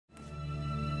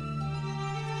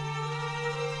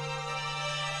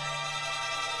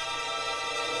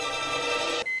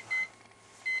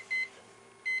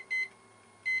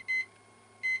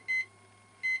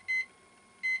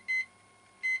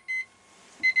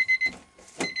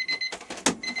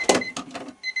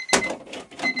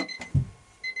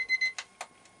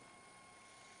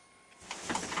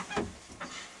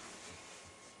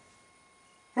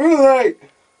We're late.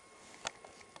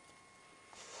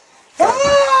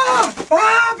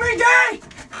 Big D!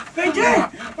 Big D!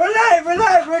 We're late!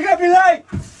 We're gonna be late!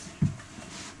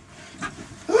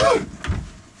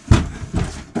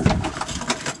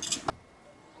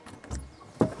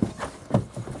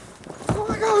 Oh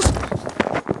my gosh!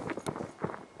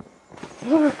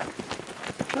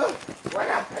 Wait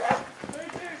up!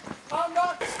 I'm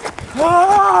not.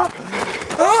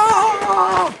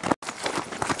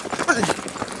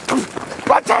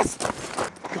 Watch this!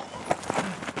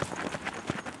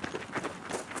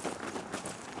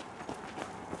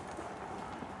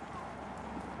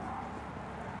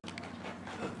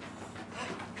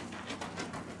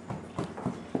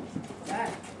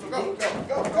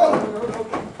 Go.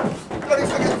 30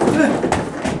 seconds.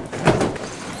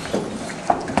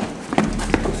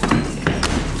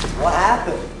 What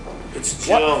happened? It's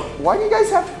Jill. Why do you guys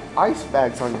have ice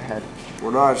bags on your head?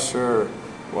 We're not sure.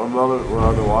 One moment we're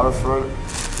on the waterfront.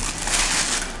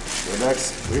 The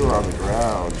next, we were on the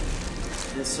ground.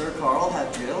 Did Sir Carl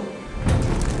have Jill?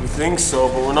 We think so,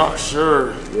 but we're not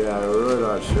sure. Yeah, we're really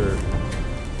not sure.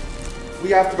 We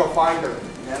have to go find her.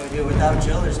 Yeah, we do. Without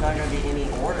Jill, there's not going to be any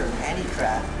order in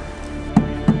handicraft.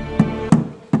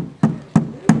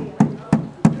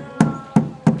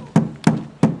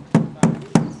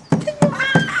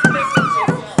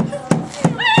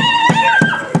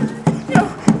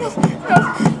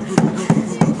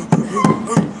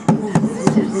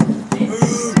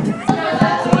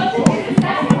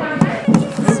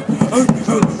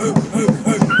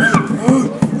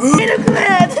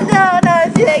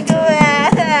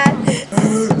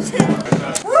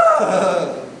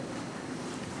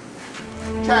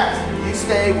 Chaz, you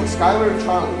stay with Skylar and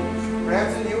Charlie.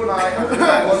 Branson, you and I are going to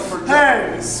look for Jill.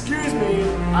 Hey, excuse me.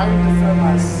 I need to defend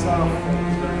myself. Thank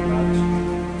you very much.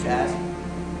 Chaz?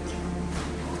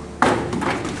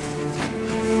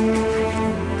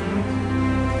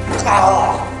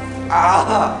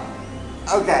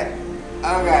 Okay.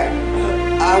 I'll go.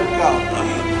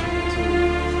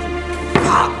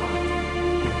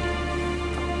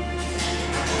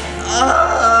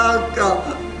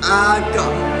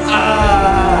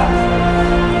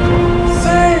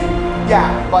 See? Yeah,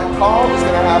 but Carl is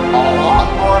going to have a lot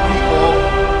more people.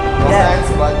 No offense,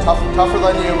 but tougher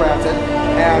than you, Branson.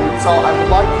 And so I would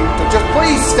like you to just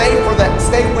please stay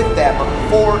with them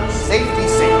for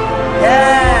safety's sake.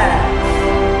 Yeah!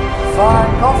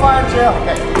 Fine, go find Jill.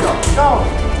 Okay, go.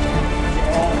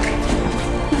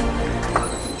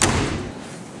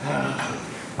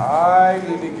 I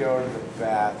need to go to the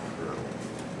bathroom.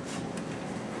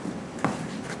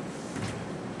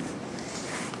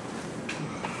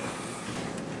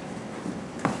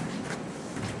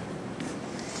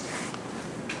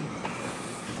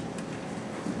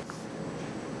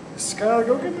 Skylar,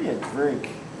 go get me a drink.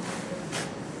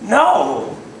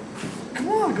 No! Come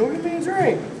on, go get me a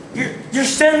drink. You're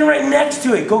standing right next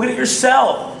to it. Go get it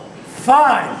yourself.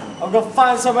 Fine. I'll go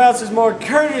find someone else who's more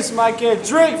courteous and might get a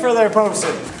drink for their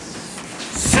person.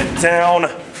 Sit down.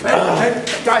 Hey,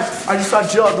 guys, I just saw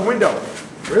Jill out the window.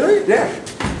 Really? Yeah.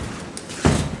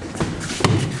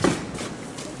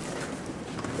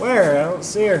 Where? I don't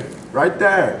see her. Right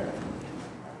there.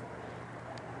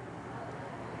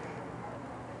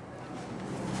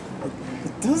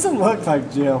 It doesn't look like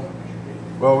Jill.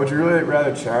 Well, would you really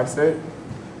rather chance it?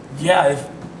 Yeah,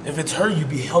 if it's her, you'd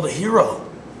be held a hero.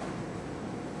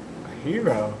 A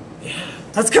hero? Yeah.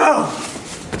 Let's go!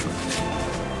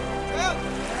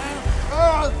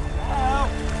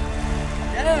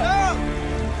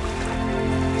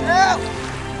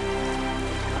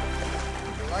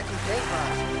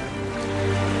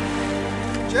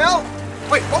 Jill?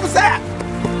 Wait, what was that?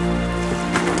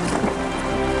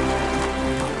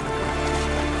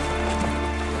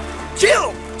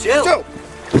 Jill! Jill!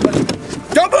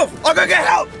 Don't move! I'll go get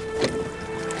help!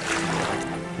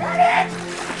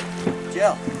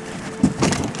 Jill.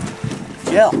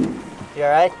 Jill. You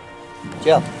alright?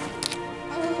 Jill.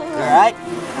 You alright?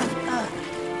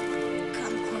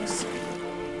 Come closer.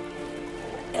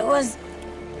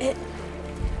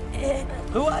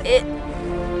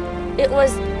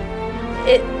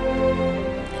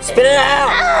 Spit it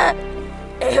out!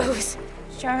 It was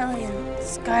Charlie and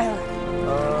Skylar. They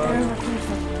were looking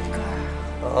for Carl.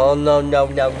 Oh, no.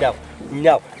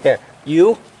 No. Here,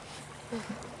 you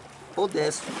hold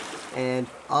this, and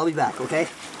I'll be back, okay?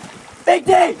 Big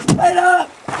D! Wait up!